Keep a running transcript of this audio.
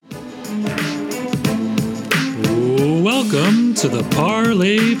Welcome to the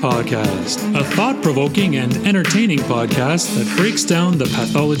Parlay Podcast, a thought-provoking and entertaining podcast that breaks down the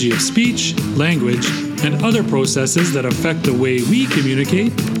pathology of speech, language, and other processes that affect the way we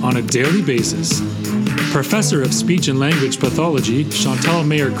communicate on a daily basis. Professor of Speech and Language Pathology, Chantal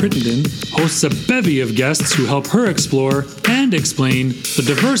Mayer-Crittenden, hosts a bevy of guests who help her explore and explain the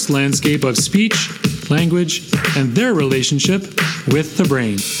diverse landscape of speech, language, and their relationship with the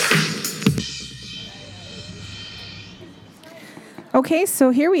brain. Okay,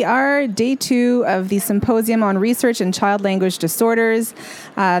 so here we are, day 2 of the Symposium on Research in Child Language Disorders.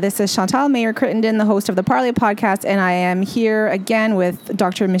 This is Chantal Mayer-Crittenden, the host of the Parlay Podcast, and I am here again with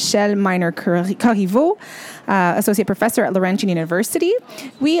Dr. Chantal Mayer-Crittenden, Associate Professor at Laurentian University.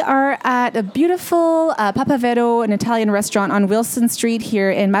 We are at a beautiful Papavero, an Italian restaurant on Wilson Street here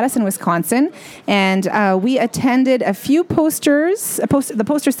in Madison, Wisconsin, and we attended a few the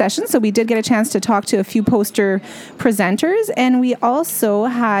poster session, so we did get a chance to talk to a few poster presenters, and we also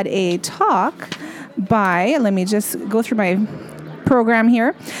had a talk by, let me just go through my program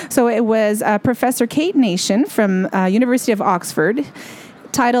here. So it was Professor Kate Nation from University of Oxford,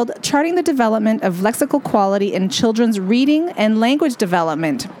 titled Charting the Development of Lexical Quality in Children's Reading and Language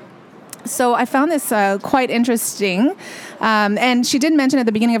Development. So I found this quite interesting. And she did mention at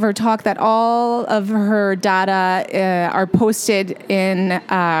the beginning of her talk that all of her data are posted in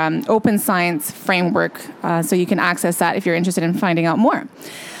Open Science Framework, so you can access that if you're interested in finding out more.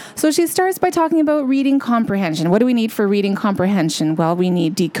 So she starts by talking about reading comprehension. What do we need for reading comprehension? Well, we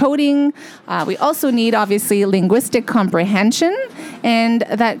need decoding. We also need, obviously, linguistic comprehension, and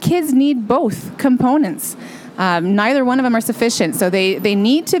that kids need both components. Neither one of them are sufficient, so they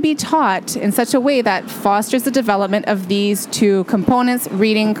need to be taught in such a way that fosters the development of these two components,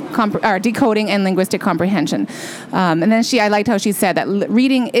 reading, decoding, and linguistic comprehension. And then I liked how she said that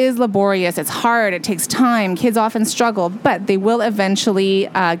reading is laborious, it's hard, it takes time, kids often struggle, but they will eventually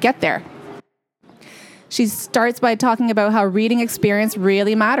get there. She starts by talking about how reading experience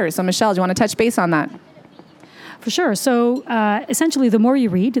really matters. So Michelle, do you want to touch base on that? For sure. So essentially, the more you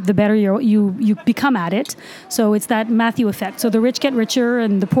read, the better you become at it. So it's that Matthew effect. So the rich get richer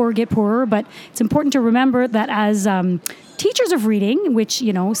and the poor get poorer. But it's important to remember that as teachers of reading, which,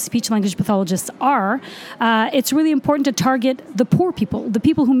 speech language pathologists are, it's really important to target the poor people, the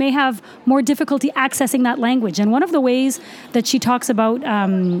people who may have more difficulty accessing that language. And one of the ways that she talks about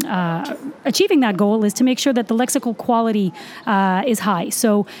achieving that goal is to make sure that the lexical quality is high.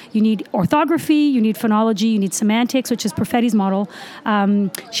 So you need orthography, you need phonology, you need semantics, which is Perfetti's model.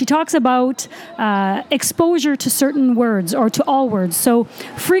 She talks about exposure to certain words or to all words. So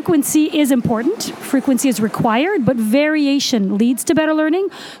frequency is important. Frequency is required, but variation leads to better learning.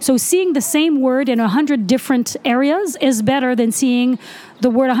 So seeing the same word in 100 different areas is better than seeing the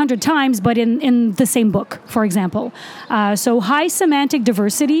word 100 times, but in the same book, for example. So high semantic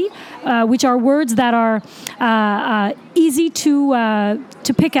diversity, which are words that are easy to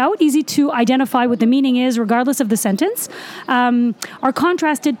pick out, easy to identify what the meaning is, regardless of the sentence, are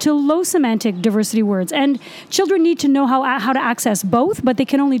contrasted to low semantic diversity words. And children need to know how to access both, but they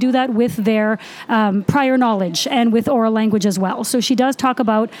can only do that with their prior knowledge and with oral language as well. So she does talk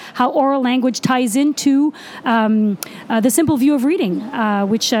about how oral language ties into the simple view of reading,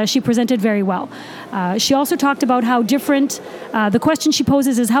 which she presented very well. She also talked about how different, the question she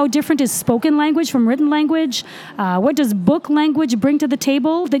poses is how different is spoken language from written language? What does book language bring to the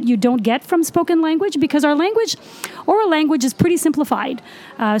table that you don't get from spoken language? Because our language, oral language, is pretty simplified.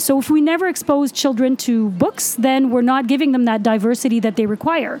 So if we never expose children to books, then we're not giving them that diversity that they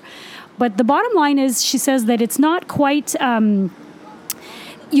require. But the bottom line is, she says that it's not quite, you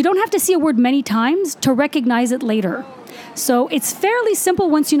don't have to see a word many times to recognize it later. So it's fairly simple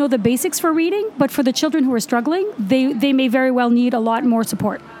once you know the basics for reading, but for the children who are struggling, they may very well need a lot more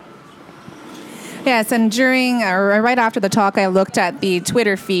support. Yes, and right after the talk, I looked at the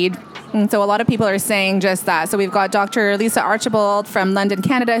Twitter feed, and so a lot of people are saying just that. So we've got Dr. Lisa Archibald from London,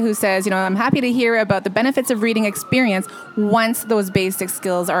 Canada, who says, I'm happy to hear about the benefits of reading experience once those basic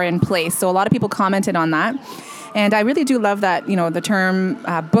skills are in place. So a lot of people commented on that. And I really do love that, the term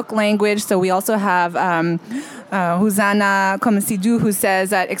book language. So we also have Huzana Komesidou, who says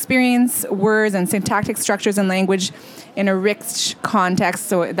that experience words and syntactic structures in language in a rich context.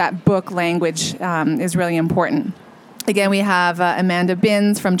 So that book language is really important. Again, we have Amanda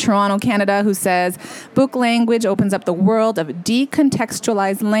Binns from Toronto, Canada, who says, book language opens up the world of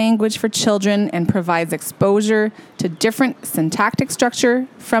decontextualized language for children and provides exposure to different syntactic structure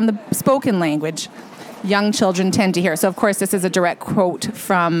from the spoken language young children tend to hear. So, of course, this is a direct quote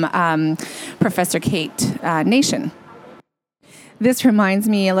from Professor Kate Nation. This reminds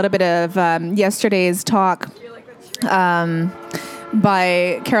me a little bit of yesterday's talk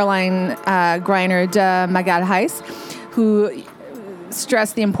by Caroline Greiner de Magalhaes, who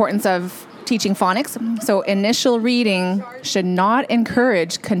stressed the importance of teaching phonics. So initial reading should not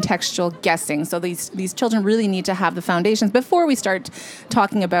encourage contextual guessing. So these children really need to have the foundations before we start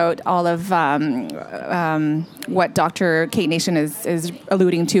talking about all of what Dr. Kate Nation is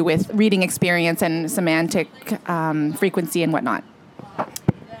alluding to with reading experience and semantic frequency and whatnot.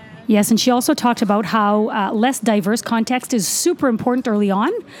 Yes, and she also talked about how less diverse context is super important early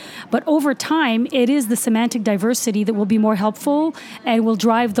on, but over time, it is the semantic diversity that will be more helpful and will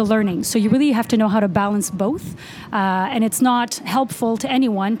drive the learning. So you really have to know how to balance both, and it's not helpful to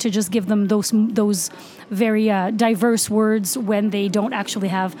anyone to just give them those very diverse words when they don't actually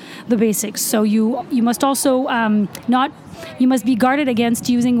have the basics. So you must also you must be guarded against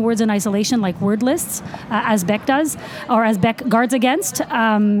using words in isolation like word lists, as Beck does, or as Beck guards against,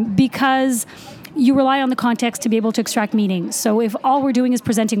 because you rely on the context to be able to extract meaning. So if all we're doing is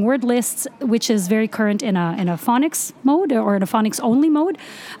presenting word lists, which is very current in a phonics mode or in a phonics only mode,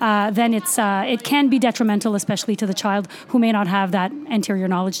 then it can be detrimental, especially to the child who may not have that anterior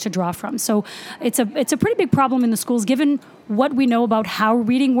knowledge to draw from. So it's a pretty big problem in the schools, given what we know about how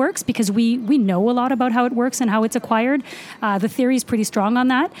reading works, because we know a lot about how it works and how it's acquired. The theory is pretty strong on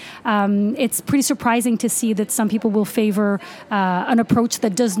that. It's pretty surprising to see that some people will favor an approach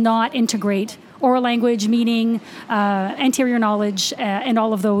that does not integrate oral language, meaning, anterior knowledge, and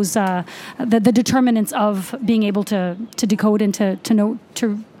all of those, the determinants of being able to decode and to know,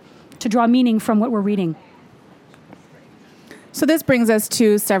 to draw meaning from what we're reading. So this brings us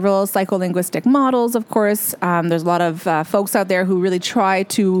to several psycholinguistic models, of course. There's a lot of folks out there who really try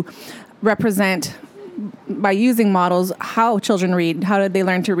to represent, by using models, how children read, how did they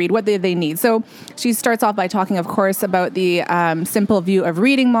learn to read, what did they need. So she starts off by talking, of course, about the simple view of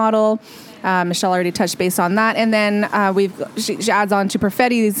reading model. Michelle already touched base on that. And then she adds on to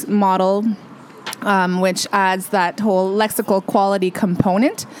Perfetti's model, which adds that whole lexical quality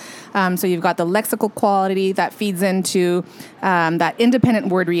component. So you've got the lexical quality that feeds into that independent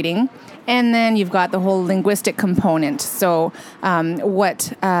word reading. And then you've got the whole linguistic component. So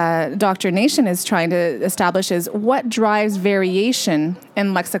what Dr. Nation is trying to establish is what drives variation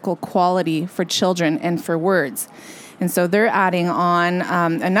in lexical quality for children and for words. And so they're adding on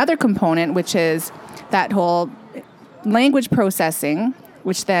another component, which is that whole language processing,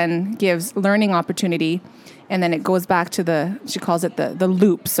 which then gives learning opportunity. And then it goes back to she calls it the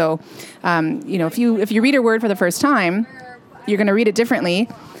loop. So, if you read a word for the first time, you're going to read it differently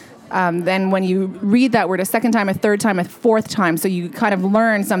than when you read that word a second time, a third time, a fourth time. So you kind of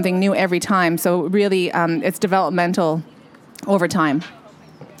learn something new every time. So really, it's developmental over time.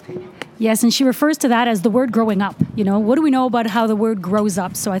 Yes, and she refers to that as the word growing up. What do we know about how the word grows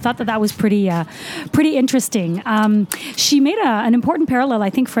up? So I thought that was pretty interesting. She made an important parallel,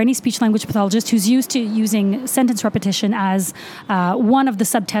 I think, for any speech-language pathologist who's used to using sentence repetition as one of the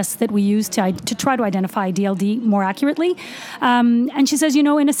subtests that we use to try to identify DLD more accurately. And she says,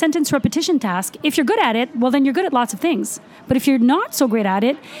 in a sentence repetition task, if you're good at it, well, then you're good at lots of things. But if you're not so great at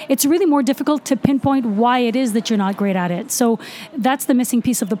it, it's really more difficult to pinpoint why it is that you're not great at it. So that's the missing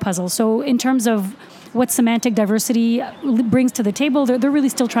piece of the puzzle. So in terms of what semantic diversity brings to the table, they're really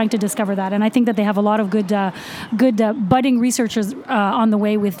still trying to discover that. And I think that they have a lot of good budding researchers on the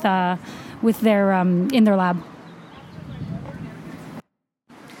way with their in their lab.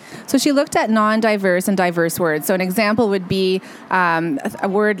 So she looked at non-diverse and diverse words. So an example would be a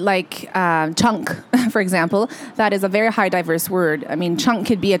word like chunk, for example. That is a very high diverse word. I mean, chunk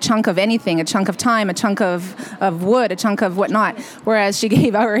could be a chunk of anything, a chunk of time, a chunk of wood, a chunk of whatnot. Whereas she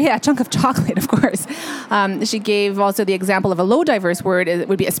gave a chunk of chocolate, of course. She gave also the example of a low diverse word. It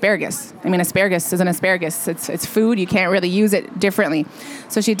would be asparagus. I mean, asparagus is an asparagus. It's food. You can't really use it differently.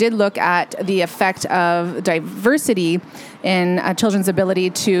 So she did look at the effect of diversity in children's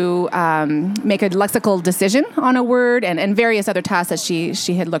ability to make a lexical decision on a word and various other tasks that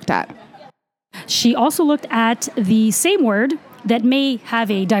she had looked at. She also looked at the same word that may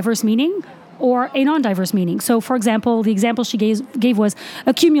have a diverse meaning or a non-diverse meaning. So, for example, the example she gave was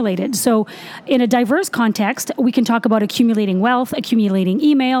accumulated. So in a diverse context, we can talk about accumulating wealth, accumulating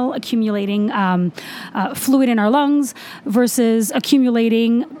email, accumulating fluid in our lungs versus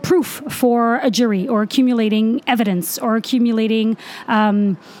accumulating proof for a jury or accumulating evidence or accumulating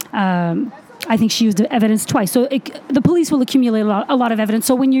I think she used evidence twice. So the police will accumulate a lot of evidence.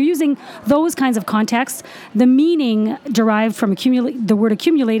 So when you're using those kinds of contexts, the meaning derived from the word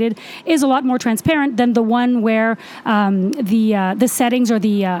accumulated is a lot more transparent than the one where the settings or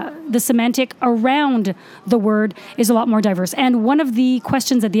the semantic around the word is a lot more diverse. And one of the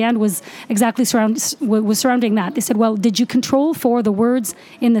questions at the end was exactly surrounding that. They said, well, did you control for the words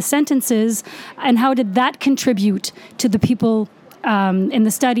in the sentences, and how did that contribute to the people in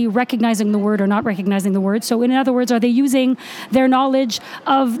the study recognizing the word or not recognizing the word? So in other words, are they using their knowledge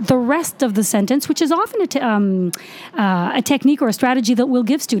of the rest of the sentence, which is often a technique or a strategy that we'll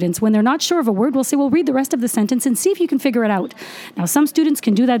give students when they're not sure of a word. We'll say, well, read the rest of the sentence and see if you can figure it out. Now, some students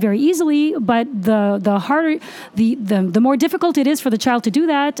can do that very easily, but the harder, the more difficult it is for the child to do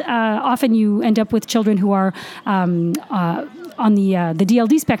that, often you end up with children who are on the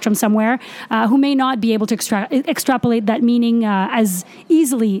DLD spectrum somewhere, who may not be able to extrapolate that meaning as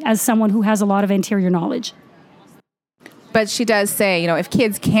easily as someone who has a lot of anterior knowledge. But she does say, if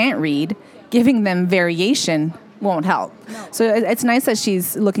kids can't read, giving them variation won't help. No. So it's nice that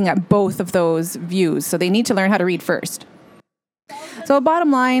she's looking at both of those views. So they need to learn how to read first. So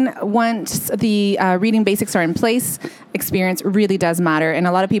bottom line, once the reading basics are in place, experience really does matter. And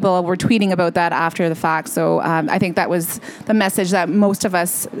a lot of people were tweeting about that after the fact. So I think that was the message that most of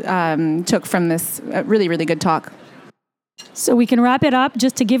us took from this really, really good talk. So we can wrap it up.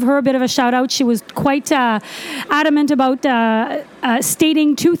 Just to give her a bit of a shout out, she was quite adamant about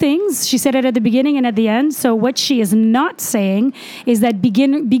stating two things. She said it at the beginning and at the end. So what she is not saying is that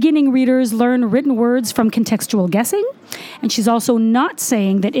beginning readers learn written words from contextual guessing. And she's also not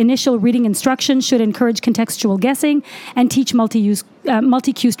saying that initial reading instruction should encourage contextual guessing and teach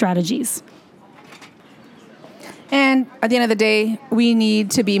multi-cue strategies. And at the end of the day, we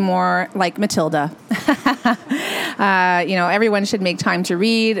need to be more like Matilda. Everyone should make time to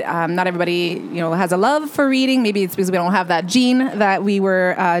read. Not everybody, has a love for reading. Maybe it's because we don't have that gene that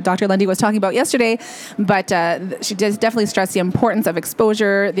Dr. Lundy was talking about yesterday. But she does definitely stress the importance of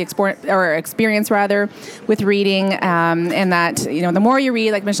exposure, experience rather, with reading, and that the more you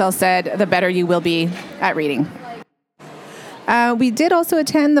read, like Michelle said, the better you will be at reading. We did also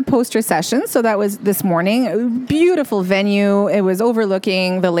attend the poster session, so that was this morning. Beautiful venue. It was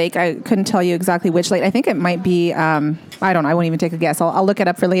overlooking the lake. I couldn't tell you exactly which lake. I think it might be, I don't know. I won't even take a guess. I'll look it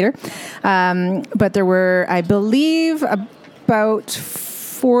up for later. But there were, I believe, about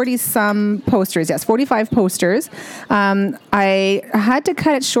 40-some posters. Yes, 45 posters. I had to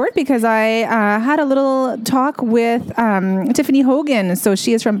cut it short because I had a little talk with Tiffany Hogan. So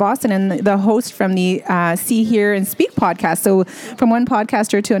she is from Boston and the host from the See, Hear, and Speak podcast. So from one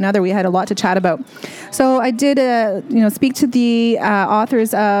podcaster to another, we had a lot to chat about. So I did, speak to the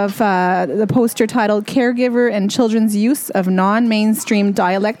authors of the poster titled Caregiver and Children's Use of Non-Mainstream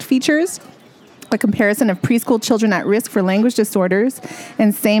Dialect Features, a comparison of preschool children at risk for language disorders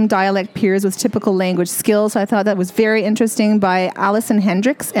and same dialect peers with typical language skills. So I thought that was very interesting, by Allison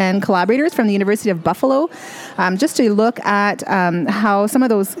Hendricks and collaborators from the University of Buffalo, just to look at how some of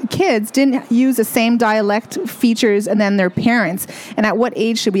those kids didn't use the same dialect features and then their parents, and at what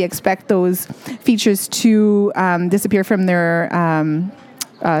age should we expect those features to disappear from their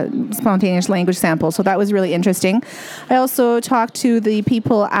spontaneous language sample. So that was really interesting. I also talked to the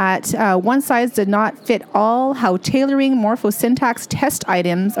people at One Size Did Not Fit All, how tailoring morphosyntax test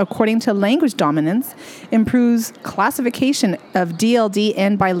items according to language dominance improves classification of DLD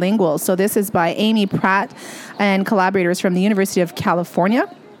and bilingual. So this is by Amy Pratt and collaborators from the University of California.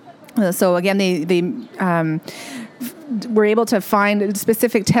 So again, they were able to find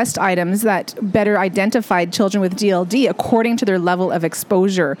specific test items that better identified children with DLD according to their level of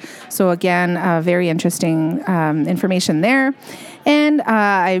exposure. So again, very interesting information there. And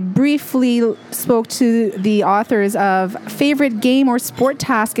I briefly spoke to the authors of Favorite Game or Sport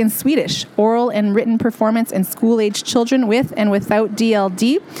Task in Swedish, Oral and Written Performance in School-Aged Children with and Without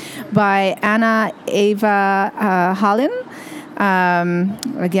DLD by Anna Eva Hallin.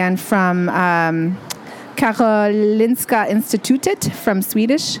 Again, from Karolinska Institutet from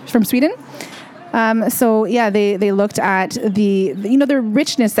Sweden. They looked at the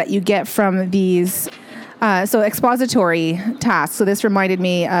richness that you get from these expository tasks. So this reminded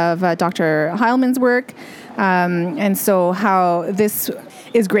me of Dr. Heilman's work, and so how this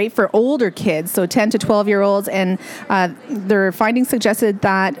is great for older kids, so 10 to 12-year-olds, and their findings suggested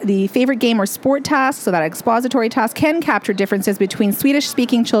that the favorite game or sport task, so that expository task, can capture differences between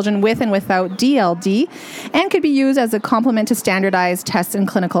Swedish-speaking children with and without DLD, and could be used as a complement to standardized tests in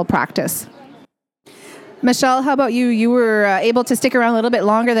clinical practice. Michelle, how about you? You were able to stick around a little bit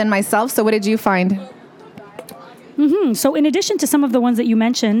longer than myself, so what did you find? So in addition to some of the ones that you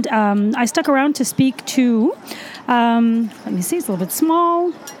mentioned, I stuck around to speak to, let me see, it's a little bit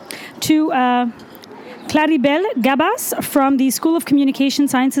small, to Claribel Gabas from the School of Communication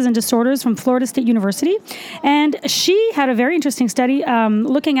Sciences and Disorders from Florida State University. And she had a very interesting study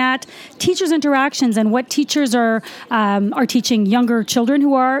looking at teachers' interactions and what teachers are teaching younger children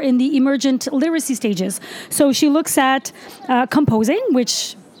who are in the emergent literacy stages. So she looks at composing,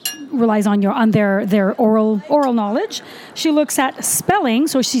 which relies on their oral knowledge. She looks at spelling,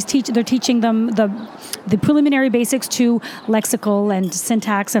 so they're teaching them the preliminary basics to lexical and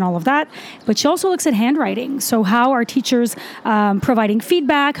syntax and all of that. But she also looks at handwriting. So how are teachers providing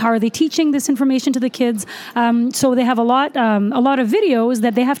feedback? How are they teaching this information to the kids? So they have a lot of videos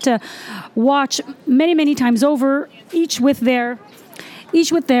that they have to watch many times over, each with their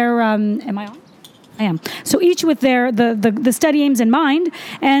am I on? I am. So each with the study aims in mind,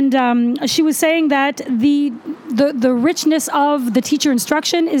 and she was saying that the richness of the teacher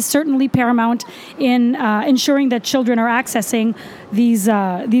instruction is certainly paramount in ensuring that children are accessing these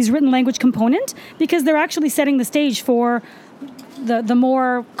written language component, because they're actually setting the stage for the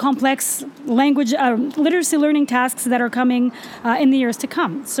more complex language literacy learning tasks that are coming in the years to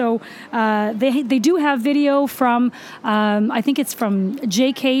come. So they do have video from I think it's from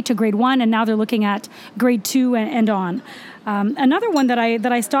JK to grade 1, and now they're looking at grade 2 and on. Another one that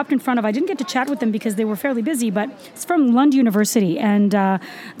I stopped in front of, I didn't get to chat with them because they were fairly busy, but it's from Lund University, and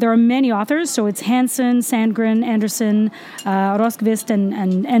there are many authors. So it's Hansen, Sandgren, Anderson, Roskvist,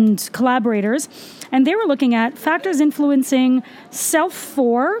 and collaborators. And they were looking at factors influencing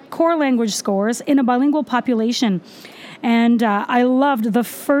SELF-4 core language scores in a bilingual population. And I loved the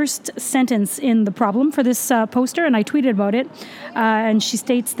first sentence in the problem for this poster, and I tweeted about it. And she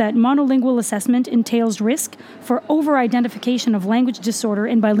states that monolingual assessment entails risk for over-identification of language disorder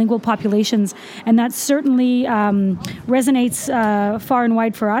in bilingual populations. And that certainly resonates far and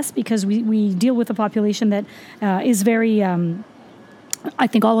wide for us, because we deal with a population that is very... I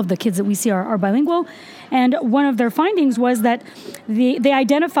think all of the kids that we see are bilingual. And one of their findings was that they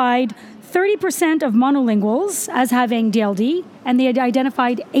identified 30% of monolinguals as having DLD, and they had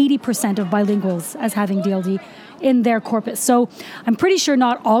identified 80% of bilinguals as having DLD in their corpus. So I'm pretty sure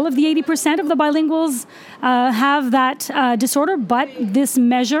not all of the 80% of the bilinguals have that disorder, but this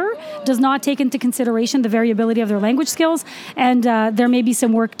measure does not take into consideration the variability of their language skills, and there may be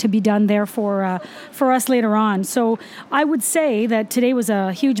some work to be done there for us later on. So I would say that today was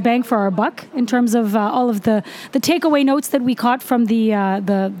a huge bang for our buck in terms of all of the takeaway notes that we caught from the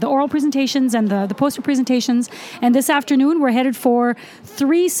oral presentations and the poster presentations. And this afternoon we're headed for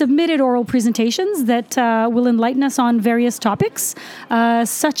 3 submitted oral presentations that will enlighten us on various topics,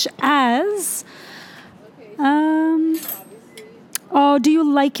 such as Do You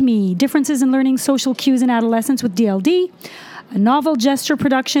Like Me? Differences in Learning Social Cues in Adolescence with DLD, a novel gesture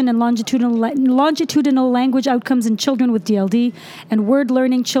production and longitudinal language outcomes in children with DLD, and word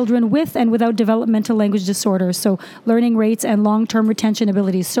learning children with and without developmental language disorders, so learning rates and long-term retention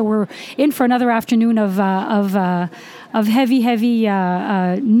abilities. So we're in for another afternoon of heavy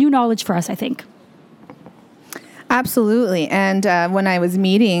new knowledge for us, I think. Absolutely. And when I was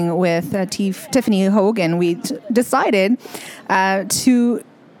meeting with Tiffany Hogan, we decided to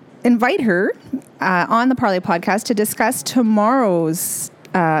invite her on the Parley podcast to discuss tomorrow's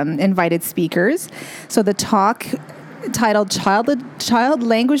invited speakers. So the talk titled Child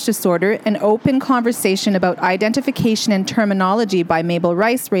Language Disorder, an open conversation about identification and terminology by Mabel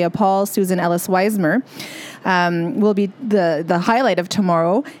Rice, Rhea Paul, Susan Ellis-Weismer will be the highlight of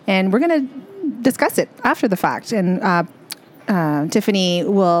tomorrow. And we're going to discuss it after the fact, and Tiffany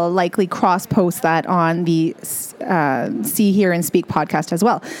will likely cross-post that on the See, Hear, and Speak podcast as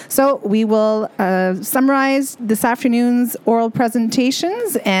well. So we will summarize this afternoon's oral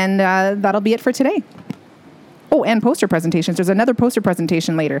presentations, and that'll be it for today. Oh, and poster presentations. There's another poster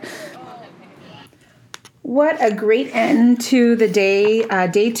presentation later. What a great end to the day,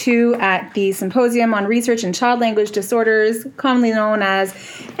 day 2 at the Symposium on Research in Child Language Disorders, commonly known as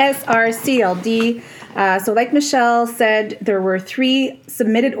SRCLD. So like Michelle said, there were 3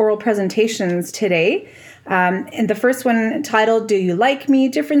 submitted oral presentations today. And the first one titled, Do You Like Me?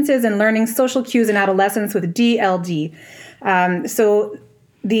 Differences in Learning Social Cues in Adolescence with DLD. So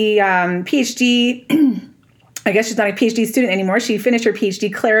the PhD... I guess she's not a PhD student anymore. She finished her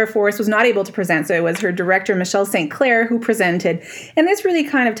PhD. Clara Forrest was not able to present, so it was her director, Michelle St. Clair, who presented. And this really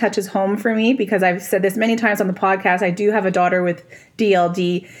kind of touches home for me, because I've said this many times on the podcast. I do have a daughter with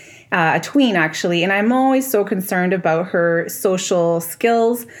DLD, a tween actually, and I'm always so concerned about her social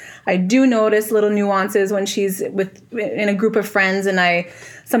skills. I do notice little nuances when she's in a group of friends, and I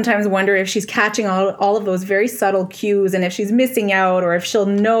sometimes wonder if she's catching all of those very subtle cues, and if she's missing out, or if she'll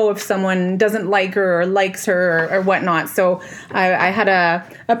know if someone doesn't like her or likes her or whatnot. So I had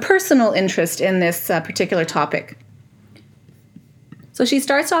a personal interest in this particular topic. So she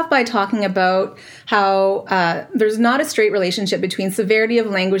starts off by talking about how there's not a straight relationship between severity of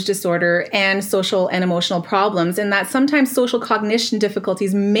language disorder and social and emotional problems, and that sometimes social cognition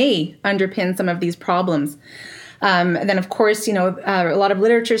difficulties may underpin some of these problems. And then, of course, a lot of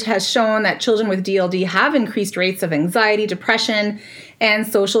literature has shown that children with DLD have increased rates of anxiety, depression, and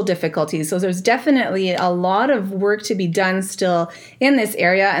social difficulties. So there's definitely a lot of work to be done still in this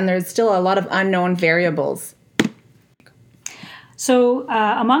area, and there's still a lot of unknown variables. So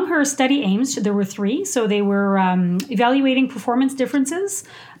among her study aims, there were 3. So they were evaluating performance differences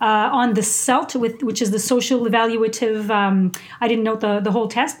on the SELT, which is the social evaluative, I didn't note the whole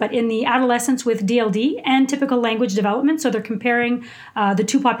test, but in the adolescents with DLD and typical language development. So they're comparing the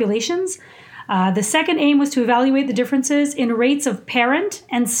 2 populations. The second aim was to evaluate the differences in rates of parent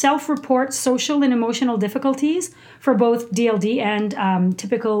and self-report social and emotional difficulties for both DLD and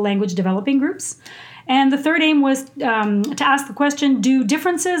typical language developing groups. And the third aim was to ask the question, do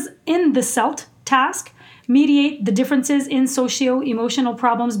differences in the SELT task mediate the differences in socio-emotional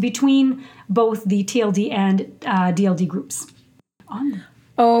problems between both the TLD and DLD groups?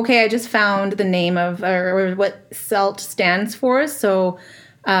 Okay, I just found the name of or what SELT stands for. So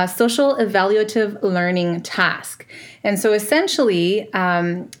Social Evaluative Learning Task. And so essentially,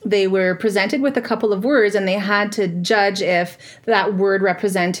 they were presented with a couple of words, and they had to judge if that word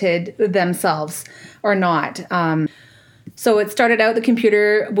represented themselves or not. So it started out, the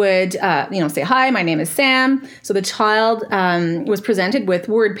computer would, say, "Hi, my name is Sam." So the child was presented with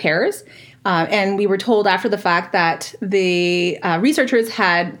word pairs. And we were told after the fact that the researchers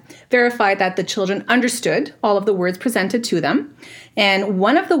had verified that the children understood all of the words presented to them. And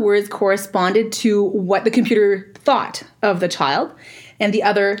one of the words corresponded to what the computer thought of the child, and the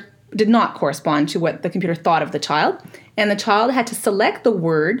other did not correspond to what the computer thought of the child. And the child had to select the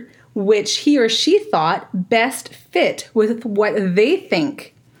word which he or she thought best fit with what they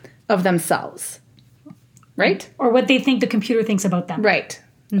think of themselves. Right? Or what they think the computer thinks about them. Right.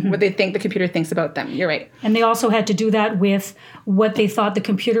 Mm-hmm. What they think the computer thinks about them. You're right. And they also had to do that with what they thought the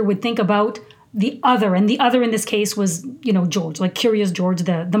computer would think about the other. And the other in this case was, George, like Curious George,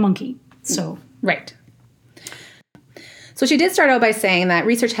 the monkey. So right. So she did start out by saying that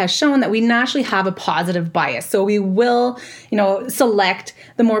research has shown that we naturally have a positive bias. So we will, select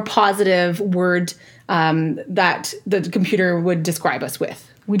the more positive word that the computer would describe us with.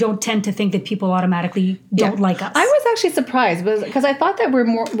 We don't tend to think that people automatically don't like us. I was actually surprised because I thought that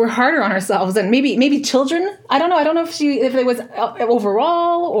we're harder on ourselves, and maybe children. I don't know. I don't know if it was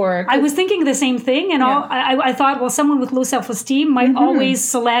overall or. I was thinking the same thing, and I thought, well, someone with low self-esteem might always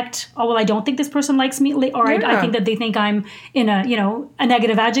select, I don't think this person likes me, or I think that they think I'm in a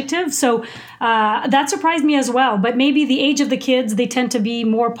negative adjective. So that surprised me as well. But maybe the age of the kids, they tend to be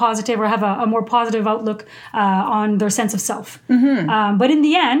more positive or have a more positive outlook on their sense of self. Mm-hmm. But in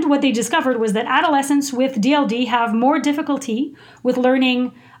the end, what they discovered was that adolescents with DLD have more difficulty with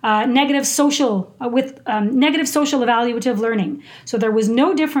learning negative social evaluative learning. So there was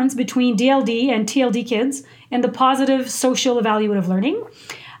no difference between DLD and TLD kids in the positive social evaluative learning,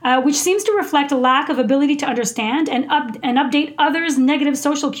 which seems to reflect a lack of ability to understand and update others' negative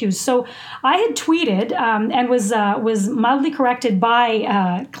social cues. So I had tweeted and was mildly corrected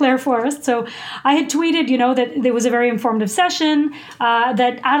by Claire Forrest. So I had tweeted, that there was a very informative session,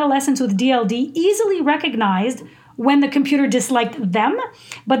 that adolescents with DLD easily recognized when the computer disliked them,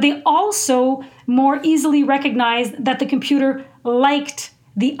 but they also more easily recognized that the computer liked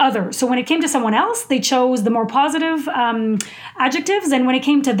the other. So when it came to someone else, they chose the more positive adjectives, and when it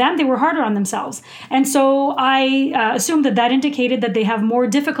came to them, they were harder on themselves. And so I assumed that indicated that they have more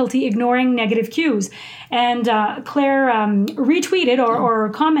difficulty ignoring negative cues. And Claire retweeted or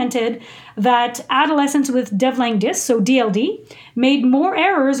commented that adolescents with Devlang Dis, so DLD, made more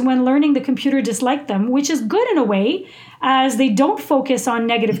errors when learning the computer disliked them, which is good in a way, as they don't focus on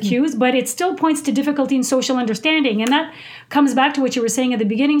negative cues, but it still points to difficulty in social understanding. And that comes back to what you were saying at the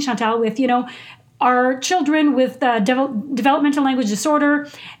beginning, Chantal, with, are children with developmental language disorder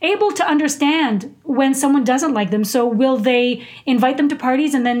able to understand when someone doesn't like them? So will they invite them to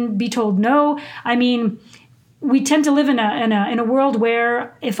parties and then be told no? I mean, we tend to live in a world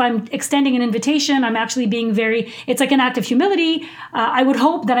where if I'm extending an invitation, I'm actually being it's like an act of humility. I would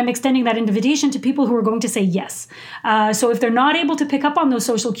hope that I'm extending that invitation to people who are going to say yes. So if they're not able to pick up on those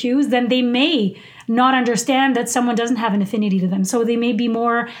social cues, then they may not understand that someone doesn't have an affinity to them. So they may be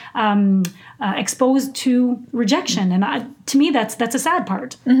more exposed to rejection. And to me, that's a sad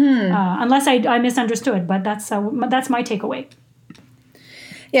part, unless I misunderstood. But that's my takeaway.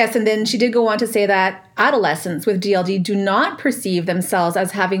 Yes, and then she did go on to say that adolescents with DLD do not perceive themselves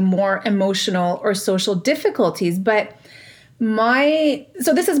as having more emotional or social difficulties, but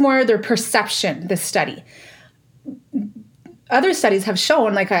so this is more their perception, this study. Other studies have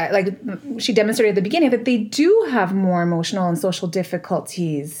shown, like she demonstrated at the beginning, that they do have more emotional and social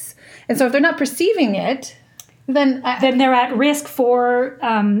difficulties. And so if they're not perceiving it, then they're at risk for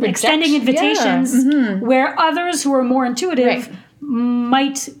extending invitations where others who are more intuitive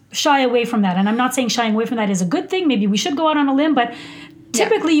might shy away from that. And I'm not saying shying away from that is a good thing. Maybe we should go out on a limb, but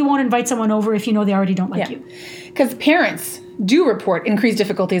typically you won't invite someone over if you know they already don't like you. Because parents do report increased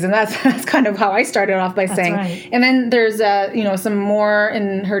difficulties, and that's kind of how I started off by saying. Right. And then there's some more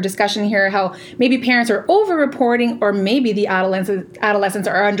in her discussion here, how maybe parents are over-reporting, or maybe the adolescents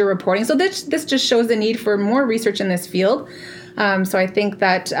are under-reporting. So this just shows the need for more research in this field. So I think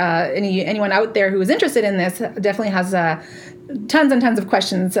that anyone out there who is interested in this definitely has tons and tons of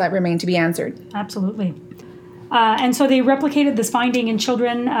questions that remain to be answered. Absolutely. And so they replicated this finding in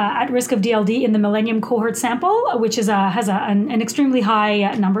children at risk of DLD in the Millennium Cohort sample, which has an extremely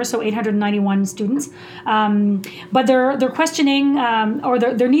high number, so 891 students. But they're questioning, or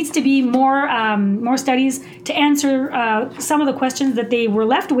there needs to be more studies to answer some of the questions that they were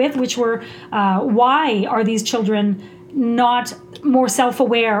left with, which were why are these children not more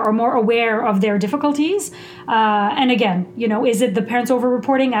self-aware or more aware of their difficulties? And again, is it the parents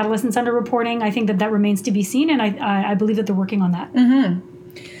over-reporting, adolescents under-reporting? I think that remains to be seen, and I believe that they're working on that. Mm-hmm.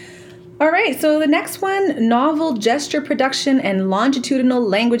 All right, so the next one, novel gesture production and longitudinal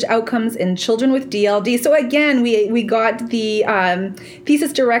language outcomes in children with DLD. So again, we got the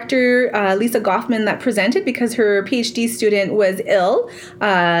thesis director, Lisa Goffman, that presented because her PhD student was ill,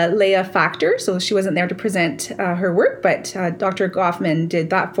 Leah Factor, so she wasn't there to present her work, but Dr. Goffman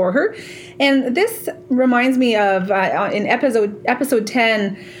did that for her. And this reminds me of, in episode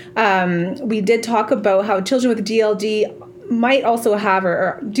 10, we did talk about how children with DLD might also have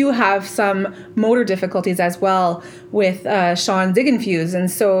or do have some motor difficulties as well with Sean Ziegenfuss. And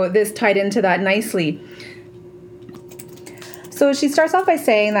so this tied into that nicely. So she starts off by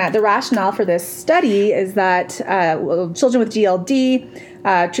saying that the rationale for this study is that children with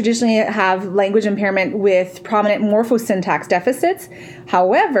DLD traditionally have language impairment with prominent morphosyntax deficits.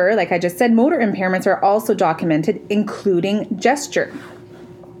 However, like I just said, motor impairments are also documented, including gesture.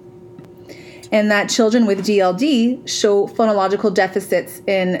 And that children with DLD show phonological deficits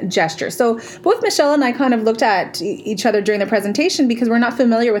in gesture. So both Michelle and I kind of looked at each other during the presentation because we're not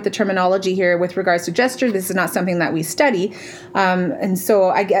familiar with the terminology here with regards to gesture. This is not something that we study. And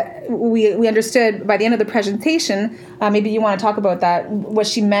so we understood by the end of the presentation, maybe you want to talk about that, what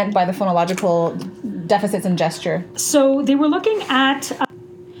she meant by the phonological deficits in gesture. So they were looking at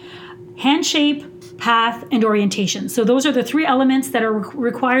hand shape, path, and orientation. So those are the three elements that are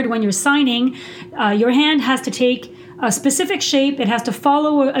required when you're signing. Your hand has to take a specific shape, it has to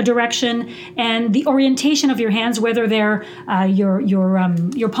follow a direction, and the orientation of your hands, whether they're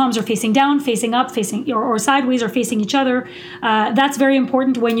your palms are facing down, facing up, facing or sideways or facing each other. That's very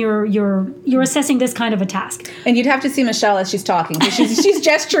important when you're assessing this kind of a task. And you'd have to see Michelle as she's talking. She's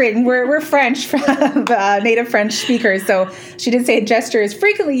gesturing. We're French, native French speakers, so she did say gesture is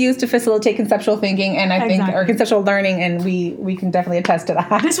frequently used to facilitate conceptual thinking, and I think or conceptual learning, and we can definitely attest to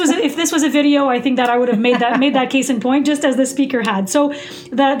that. If this was a video, I think that I would have made that case in point, just as the speaker had. So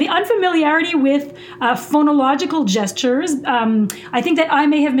the unfamiliarity with phonological gestures, I think that I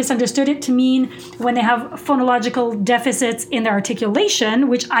may have misunderstood it to mean when they have phonological deficits in their articulation,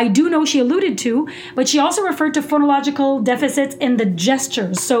 which I do know she alluded to, but she also referred to phonological deficits in the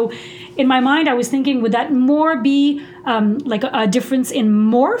gestures. So in my mind, I was thinking, would that more be like a difference in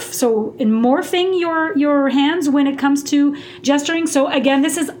morph? So in morphing your hands when it comes to gesturing. So again,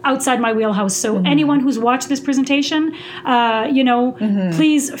 this is outside my wheelhouse. So anyone who's watched this presentation,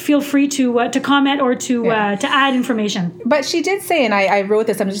 please feel free to comment or to add information. But she did say, and I wrote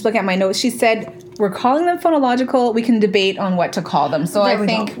this, I'm just looking at my notes, she said, we're calling them phonological, we can debate on what to call them. So I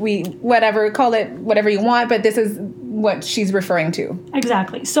think call it whatever you want, but this is what she's referring to.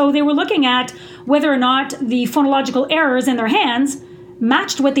 Exactly. So they were looking at whether or not the phonological errors in their hands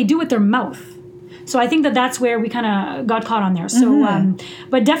matched what they do with their mouth. So I think that that's where we kind of got caught on there. So,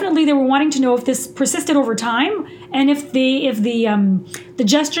 but definitely they were wanting to know if this persisted over time, and if the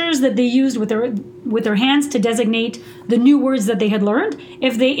gestures that they used with their hands to designate the new words that they had learned,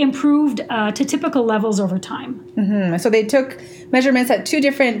 if they improved to typical levels over time. So they took measurements at 2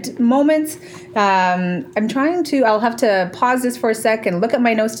 different moments. I'll have to pause this for a sec and look at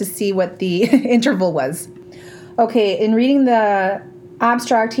my notes to see what the interval was. Okay, in reading the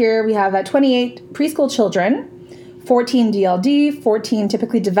abstract here, we have 28 preschool children, 14 DLD, 14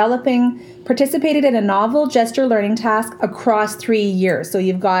 typically developing, participated in a novel gesture learning task across 3 years. So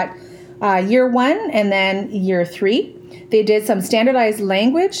you've got year 1 and then year 3. They did some standardized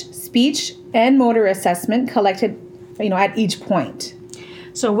language, speech, and motor assessment collected, at each point.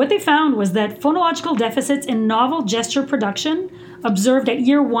 So what they found was that phonological deficits in novel gesture production observed at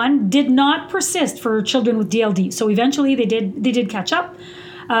year 1 did not persist for children with DLD. So eventually they did catch up.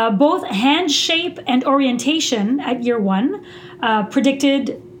 Both hand shape and orientation at year 1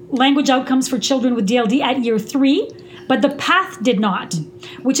 predicted language outcomes for children with DLD at year 3, but the path did not,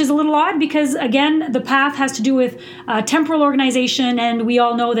 which is a little odd because, again, the path has to do with temporal organization, and we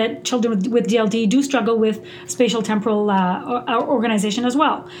all know that children with DLD do struggle with spatial temporal organization as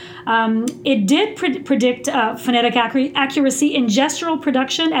well. It did predict phonetic accuracy in gestural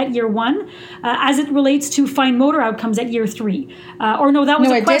production at year 1 as it relates to fine motor outcomes at year 3. That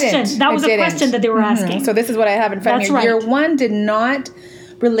was a question. Didn't. That was a question that they were asking. So this is what I have in front of me. Right. Year 1 did not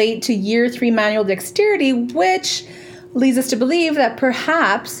relate to year 3 manual dexterity, which leads us to believe that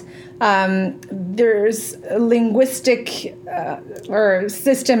perhaps there's a linguistic or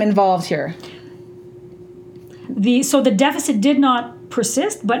system involved here. So the deficit did not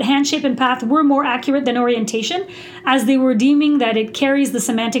persist, but hand shape and path were more accurate than orientation, as they were deeming that it carries the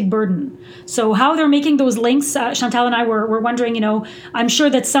semantic burden. So how they're making those links, Chantal and I were wondering, I'm sure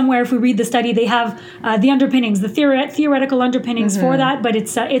that somewhere, if we read the study, they have the underpinnings, the theoretical underpinnings for that, but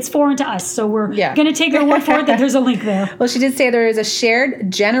it's foreign to us. So we're going to take our word for it that there's a link there. Well, she did say there is a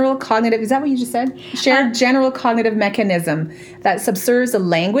shared general cognitive, is that what you just said? Shared general cognitive mechanism that subserves the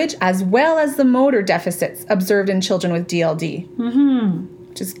language as well as the motor deficits observed in children with DLD.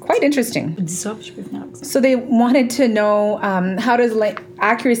 Which is quite interesting. So they wanted to know how does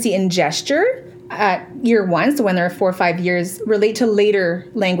accuracy in gesture at year 1, so when they're 4 or 5 years, relate to later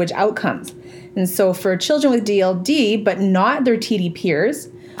language outcomes. And so for children with DLD, but not their TD peers,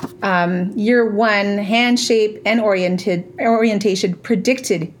 year 1 hand shape and orientation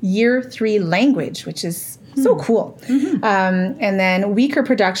predicted year 3 language, which is so cool. And then weaker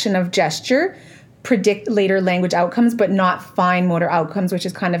production of gesture predict later language outcomes, but not fine motor outcomes, which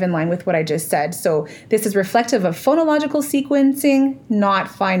is kind of in line with what I just said. So this is reflective of phonological sequencing, not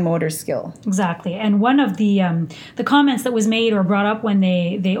fine motor skill. Exactly. And one of the comments that was made or brought up when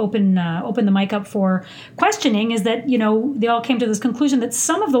they opened the mic up for questioning is that, they all came to this conclusion that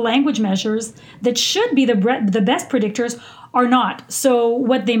some of the language measures that should be the best predictors are not. So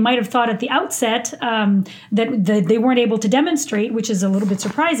what they might have thought at the outset that they weren't able to demonstrate, which is a little bit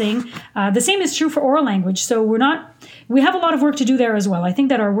surprising, the same is true for oral language. So we have a lot of work to do there as well. I think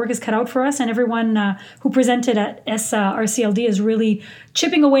that our work is cut out for us, and everyone who presented at SRCLD is really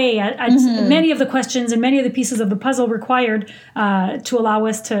chipping away at many of the questions and many of the pieces of the puzzle required to allow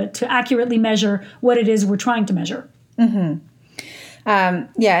us to accurately measure what it is we're trying to measure. And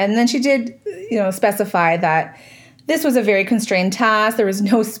then she did, specify that this was a very constrained task. There was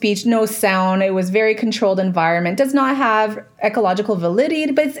no speech, no sound. It was very controlled environment. Does not have ecological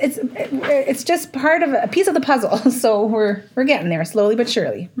validity, but it's just part of a piece of the puzzle. So we're getting there slowly but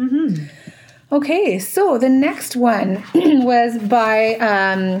surely. Okay, so the next one was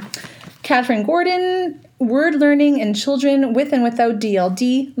by Catherine Gordon. Word learning in children with and without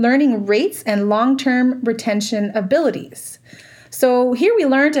DLD, learning rates and long-term retention abilities. So here we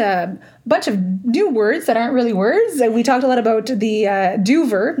learned a bunch of new words that aren't really words. We talked a lot about the do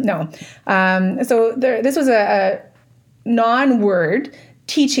verb. No. This was a non-word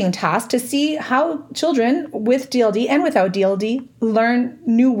teaching task to see how children with DLD and without DLD learn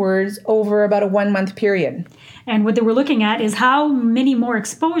new words over about a 1-month period. And what they were looking at is how many more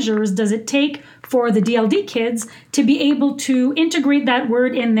exposures does it take for the DLD kids to be able to integrate that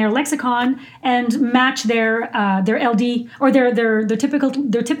word in their lexicon and match their LD or their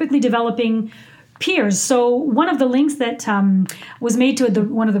typically developing peers. So one of the links that was made to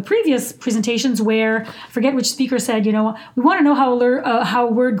one of the previous presentations, where I forget which speaker said, we want to know how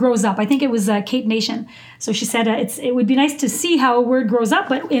a word grows up. I think it was Kate Nation. So she said it would be nice to see how a word grows up.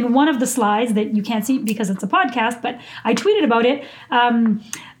 But in one of the slides that you can't see because it's a podcast, but I tweeted about it.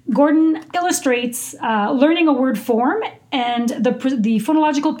 Gordon illustrates learning a word form and the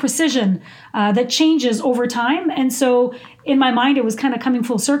phonological precision that changes over time. And so in my mind, it was kind of coming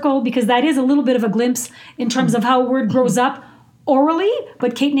full circle, because that is a little bit of a glimpse in terms of how a word grows up orally,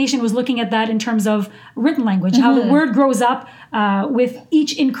 but Cape Nation was looking at that in terms of written language, how the word grows up with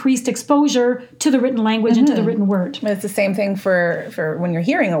each increased exposure to the written language and to the written word. It's the same thing for when you're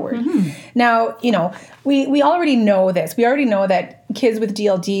hearing a word. Now, we already know this. We already know that kids with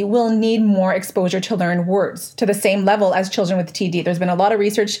DLD will need more exposure to learn words to the same level as children with TD. There's been a lot of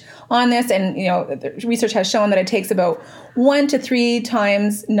research on this, and the research has shown that it takes about 1 to 3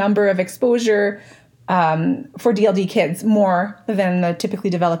 times number of exposure for DLD kids more than the typically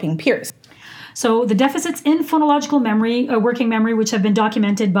developing peers. So the deficits in phonological memory, working memory, which have been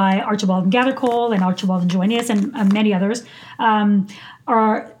documented by Archibald and Gathercole and Archibald and Joanneus and many others,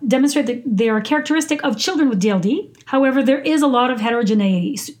 demonstrate that they are characteristic of children with DLD. However, there is a lot of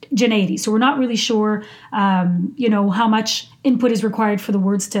heterogeneity. So we're not really sure, how much input is required for the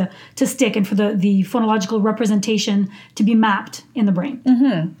words to stick and for the phonological representation to be mapped in the brain.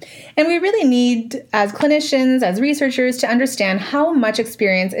 And we really need, as clinicians, as researchers, to understand how much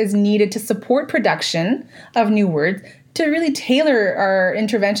experience is needed to support production of new words, to really tailor our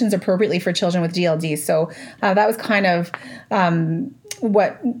interventions appropriately for children with DLD. So that was kind of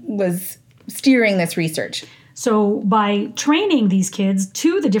what was steering this research. So by training these kids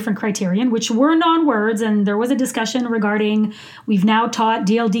to the different criterion, which were non-words, and there was a discussion regarding, we've now taught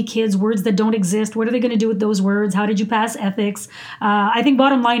DLD kids words that don't exist. What are they going to do with those words? How did you pass ethics? I think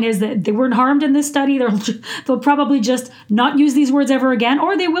bottom line is that they weren't harmed in this study. They'll probably just not use these words ever again,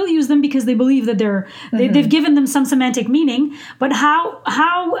 or they will use them because they believe that they've given them some semantic meaning. But how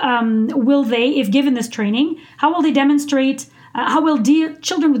will they, if given this training, how will they demonstrate? How will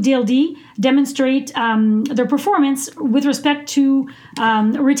children with DLD demonstrate their performance with respect to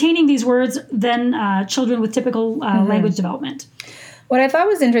retaining these words than children with typical language development? What I thought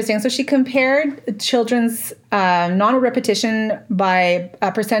was interesting, so she compared children's non-repetition by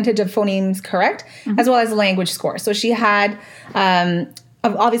a percentage of phonemes correct, as well as language score. So she had...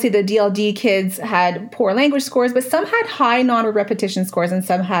 obviously, the DLD kids had poor language scores, but some had high non-repetition scores and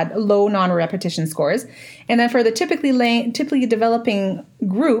some had low non-repetition scores. And then for the typically developing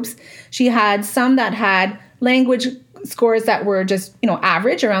groups, she had some that had language scores that were just,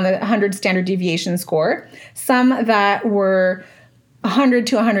 average, around the 100 standard deviation score, some that were 100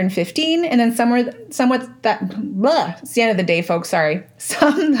 to 115, and then some were somewhat it's the end of the day, folks, sorry.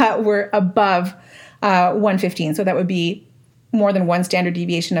 Some that were above 115, so that would be more than 1 standard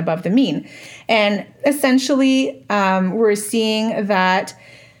deviation above the mean. And essentially, we're seeing that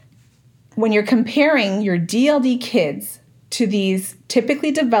when you're comparing your DLD kids to these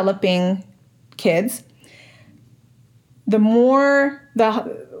typically developing kids, I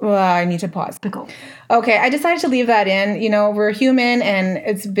need to pause. Okay, I decided to leave that in. We're human, and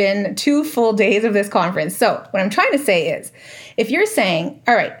it's been 2 full days of this conference. So what I'm trying to say is, if you're saying,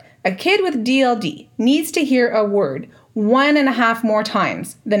 all right, a kid with DLD needs to hear a word 1.5 more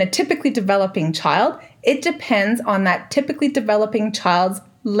times than a typically developing child, it depends on that typically developing child's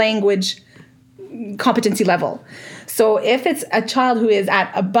language competency level. So if it's a child who is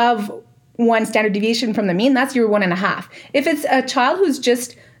at above 1 standard deviation from the mean, that's your 1.5. If it's a child who's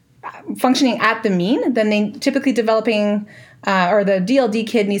just functioning at the mean, then they typically developing or the DLD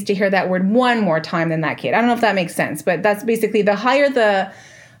kid needs to hear that word 1 more time than that kid. I don't know if that makes sense, but that's basically the higher the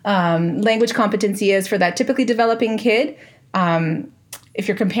language competency is for that typically developing kid. If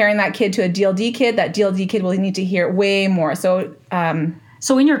you're comparing that kid to a DLD kid, that DLD kid will need to hear way more.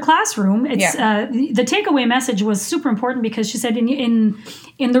 So in your classroom, it's the takeaway message was super important, because she said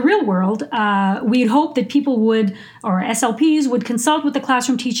in the real world, we'd hope that people would, or SLPs would, consult with the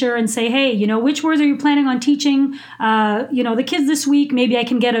classroom teacher and say, hey, which words are you planning on teaching? The kids this week, maybe I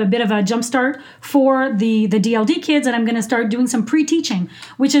can get a bit of a jump start for the DLD kids, and I'm going to start doing some pre-teaching,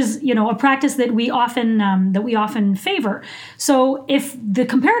 which is, a practice that we often favor. So if the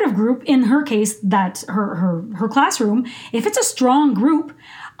comparative group, in her case, that her classroom, if it's a strong group,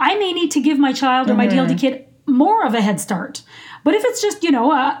 I may need to give my child or my DLD kid more of a head start. But if it's just, an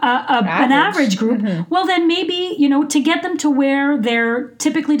average group, well, then maybe, to get them to where their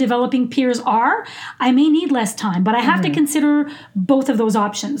typically developing peers are, I may need less time. But I have to consider both of those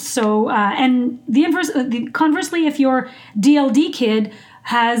options. So, and conversely, if your DLD kid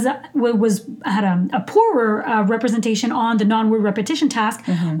had a poorer representation on the non-word repetition task,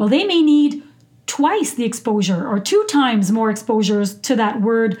 well, they may need twice the exposure or 2 times more exposures to that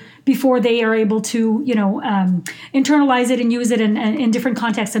word before they are able to, internalize it and use it in different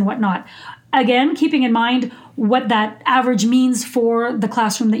contexts and whatnot. again, keeping in mind what that average means for the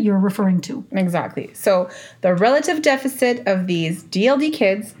classroom that you're referring to. Exactly. So the relative deficit of these DLD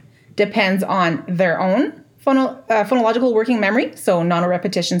kids depends on their own phonological working memory, so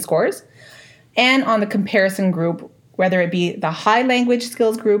non-repetition scores, and on the comparison group, whether it be the high language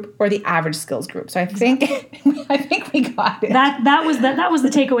skills group or the average skills group. So I think we got it. That was the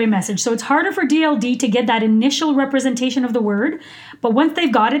takeaway message. So it's harder for DLD to get that initial representation of the word, but once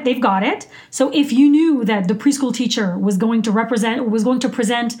they've got it, they've got it. So if you knew that the preschool teacher was going to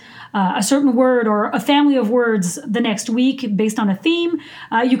present a certain word or a family of words the next week based on a theme,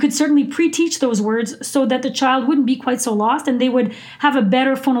 you could certainly pre-teach those words so that the child wouldn't be quite so lost and they would have a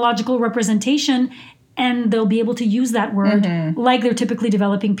better phonological representation, and they'll be able to use that word like they're typically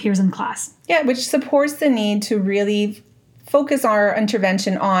developing peers in class. Yeah, which supports the need to really focus our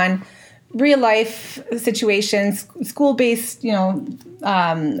intervention on real life situations, school-based,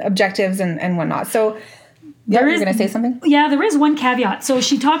 objectives and whatnot. So you're going to say something? Yeah, there is one caveat. So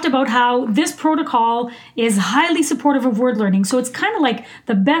she talked about how this protocol is highly supportive of word learning. So it's kind of like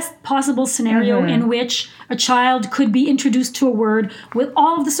the best possible scenario in which a child could be introduced to a word with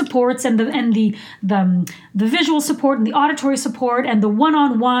all of the supports and the visual support and the auditory support and the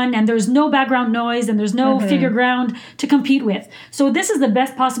one-on-one, and there's no background noise and there's no figure ground to compete with. So this is the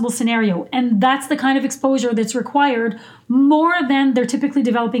best possible scenario, and that's the kind of exposure that's required more than they're typically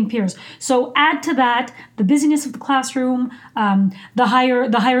developing peers. So add to that the busyness of the classroom, the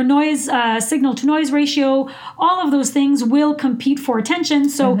higher noise signal to noise ratio. All of those things will compete for attention.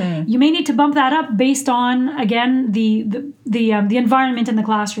 So you may need to bump that up based on, again, the environment in the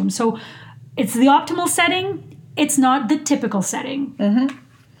classroom. So it's the optimal setting. It's not the typical setting.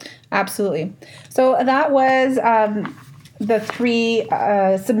 Absolutely. So that was the 3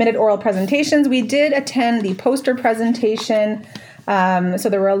 submitted oral presentations. We did attend the poster presentation. So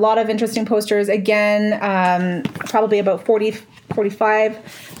there were a lot of interesting posters. Again, probably about 40,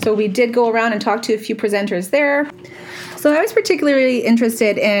 45. So we did go around and talk to a few presenters there. So I was particularly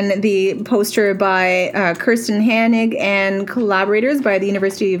interested in the poster by Kirsten Hanig and collaborators by the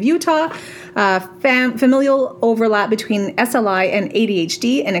University of Utah, Familial Overlap Between SLI and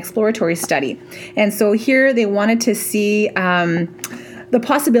ADHD, an Exploratory Study. And so here they wanted to see the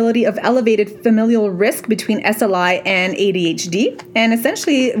possibility of elevated familial risk between SLI and ADHD. And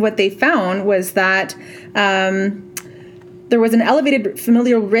essentially what they found was that there was an elevated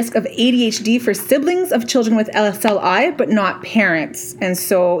familial risk of ADHD for siblings of children with SLI, but not parents. And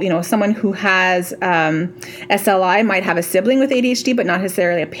so, someone who has SLI might have a sibling with ADHD, but not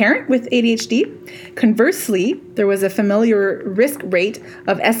necessarily a parent with ADHD. Conversely, there was a familial risk rate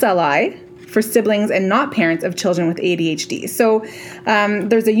of SLI for siblings and not parents of children with ADHD. So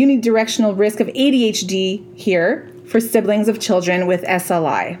there's a unidirectional risk of ADHD here for siblings of children with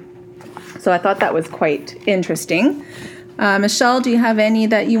SLI. So I thought that was quite interesting. Michelle, do you have any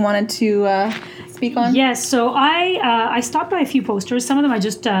that you wanted to speak on? Yes, so I stopped by a few posters. Some of them I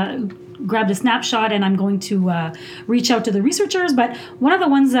just grabbed a snapshot and I'm going to reach out to the researchers. But one of the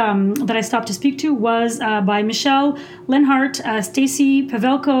ones that I stopped to speak to was by Michelle Lenhart, Stacy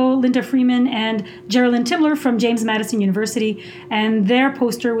Pavelko, Linda Freeman, and Geraldine Timler from James Madison University. And their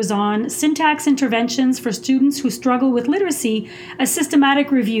poster was on Syntax Interventions for Students Who Struggle with Literacy, a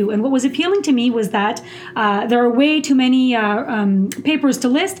Systematic Review. And what was appealing to me was that there are way too many papers to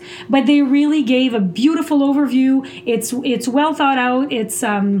list, but they really gave a beautiful overview. It's well thought out. It's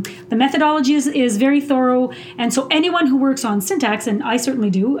the methodology is very thorough, and so anyone who works on syntax, and I certainly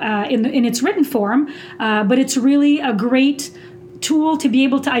do, in its written form, but it's really a great tool to be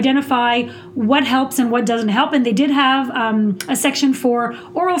able to identify what helps and what doesn't help. And they did have a section for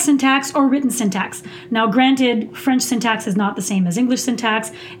oral syntax or written syntax. Now, granted, French syntax is not the same as English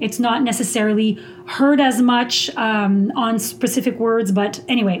syntax. It's not necessarily heard as much on specific words, but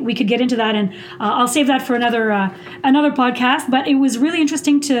anyway, we could get into that, and I'll save that for another podcast. But it was really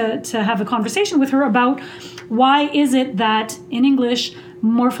interesting to have a conversation with her about why is it that in English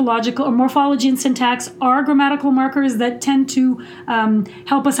morphology and syntax are grammatical markers that tend to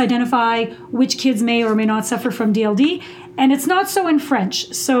help us identify which kids may or may not suffer from DLD, and it's not so in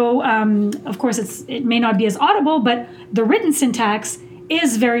French. So of course it may not be as audible, but the written syntax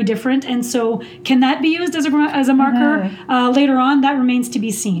is very different, and so can that be used as a marker later on? That remains to be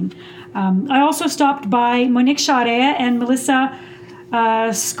seen. I also stopped by Monique Charret and Melissa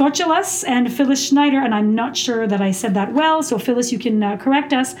Skochelas and Phyllis Schneider, and I'm not sure that I said that well, so Phyllis, you can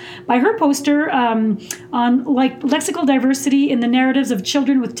correct us, by her poster on lexical diversity in the narratives of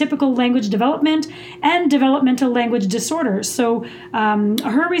children with typical language development and developmental language disorders. So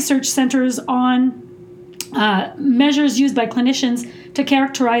her research centers on measures used by clinicians to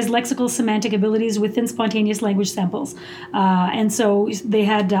characterize lexical semantic abilities within spontaneous language samples. And so they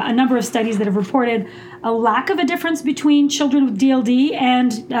had a number of studies that have reported a lack of a difference between children with DLD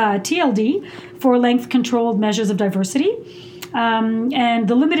and TLD for length-controlled measures of diversity. And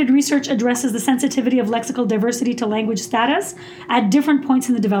the limited research addresses the sensitivity of lexical diversity to language status at different points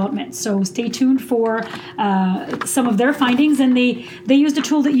in the development. So stay tuned for some of their findings. And they used a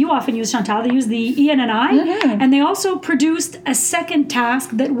tool that you often use, Chantal. They used the ENNI. And they also produced a second task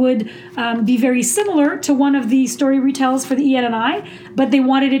that would be very similar to one of the story retells for the ENNI, but they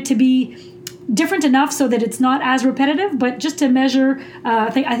wanted it to be different enough so that it's not as repetitive, but just to measure, I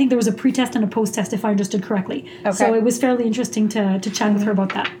think there was a pre-test and a post-test, if I understood correctly. Okay. So it was fairly interesting to chat with her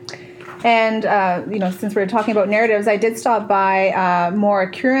about that. And, since we're talking about narratives, I did stop by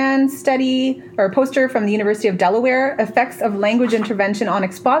Mayer-Crittenden study or poster from the University of Delaware, Effects of Language Intervention on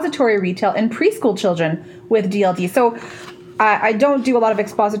Expository Retell in Preschool Children with DLD. So I don't do a lot of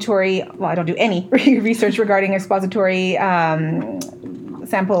I don't do any research regarding expository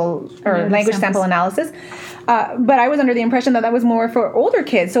sample or language sample analysis. But I was under the impression that was more for older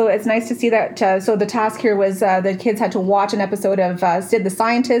kids. So it's nice to see that. So the task here was the kids had to watch an episode of Sid the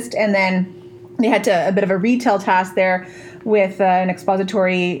Scientist, and then they had a bit of a retell task there with an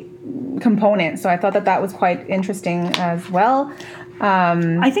expository component. So I thought that was quite interesting as well.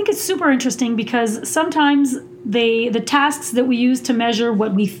 I think it's super interesting because sometimes the tasks that we use to measure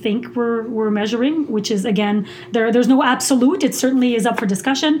what we think we're measuring, which is, again, there's no absolute. It certainly is up for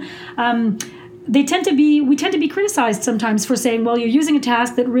discussion. We tend to be criticized sometimes for saying, well, you're using a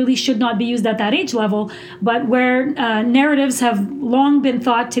task that really should not be used at that age level, but where narratives have long been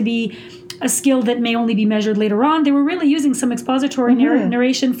thought to be a skill that may only be measured later on, they were really using some expository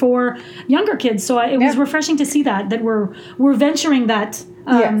narration for younger kids. So it was refreshing to see that we're venturing that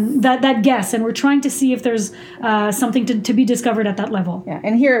that guess, and we're trying to see if there's something to be discovered at that level. Yeah,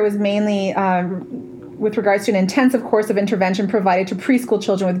 and here it was mainly with regards to an intensive course of intervention provided to preschool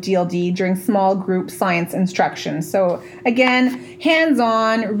children with DLD during small group science instruction. So again,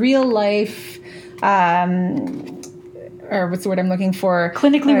 hands-on, real life, or what's the word I'm looking for?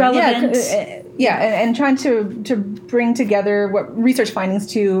 Clinically relevant. And trying to bring together what research findings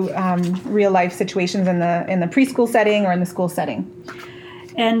to real life situations in the preschool setting or in the school setting.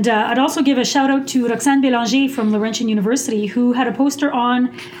 And I'd also give a shout out to Roxane Bélanger from Laurentian University, who had a poster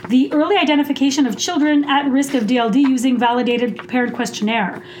on the early identification of children at risk of DLD using validated parent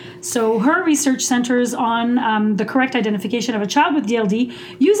questionnaire. So her research centers on the correct identification of a child with DLD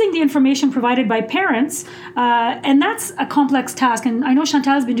using the information provided by parents. And that's a complex task. And I know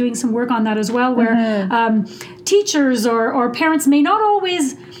Chantal has been doing some work on that as well, where teachers or parents may not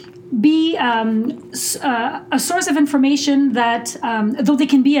always be a source of information that, though they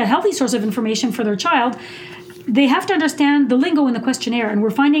can be a healthy source of information for their child, they have to understand the lingo in the questionnaire, and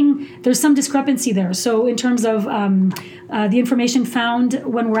we're finding there's some discrepancy there. So in terms of the information found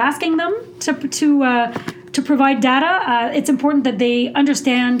when we're asking them to provide data, it's important that they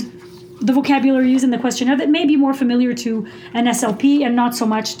understand the vocabulary used in the questionnaire that may be more familiar to an SLP and not so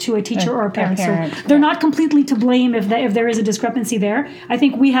much to a teacher or a parent. So they're not completely to blame if there is a discrepancy there. I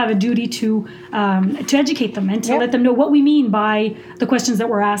think we have a duty to educate them and to let them know what we mean by the questions that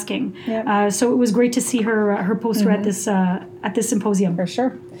we're asking. So it was great to see her poster at this symposium. For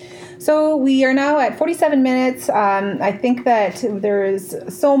sure. So we are now at 47 minutes. I think that there is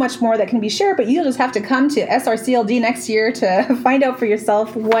so much more that can be shared, but you'll just have to come to SRCLD next year to find out for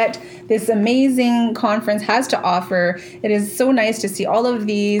yourself what this amazing conference has to offer. It is so nice to see all of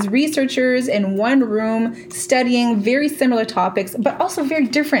these researchers in one room studying very similar topics, but also very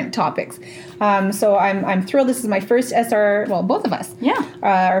different topics. So I'm thrilled. This is my first both of us.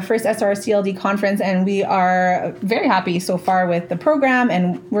 Our first SRCLD conference, and we are very happy so far with the program,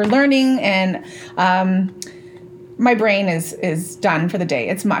 and we're learning, and my brain is done for the day.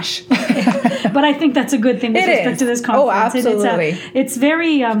 It's mush. But I think that's a good thing with respect to this conference. Oh, absolutely. It's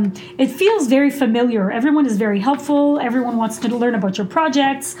very, it feels very familiar. Everyone is very helpful. Everyone wants to learn about your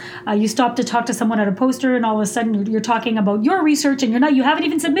projects. You stop to talk to someone at a poster, and all of a sudden you're talking about your research, and you haven't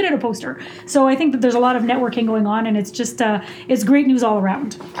even submitted a poster. So I think that there's a lot of networking going on, and it's just, it's great news all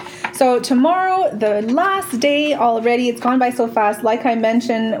around. So tomorrow, the last day already, it's gone by so fast. Like I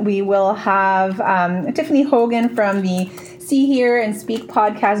mentioned, we will have Tiffany Hogan from the See, Hear, and Speak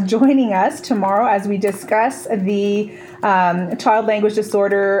podcast joining us tomorrow as we discuss the child language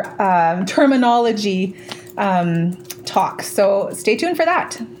disorder terminology talk. So stay tuned for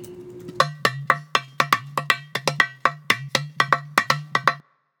that.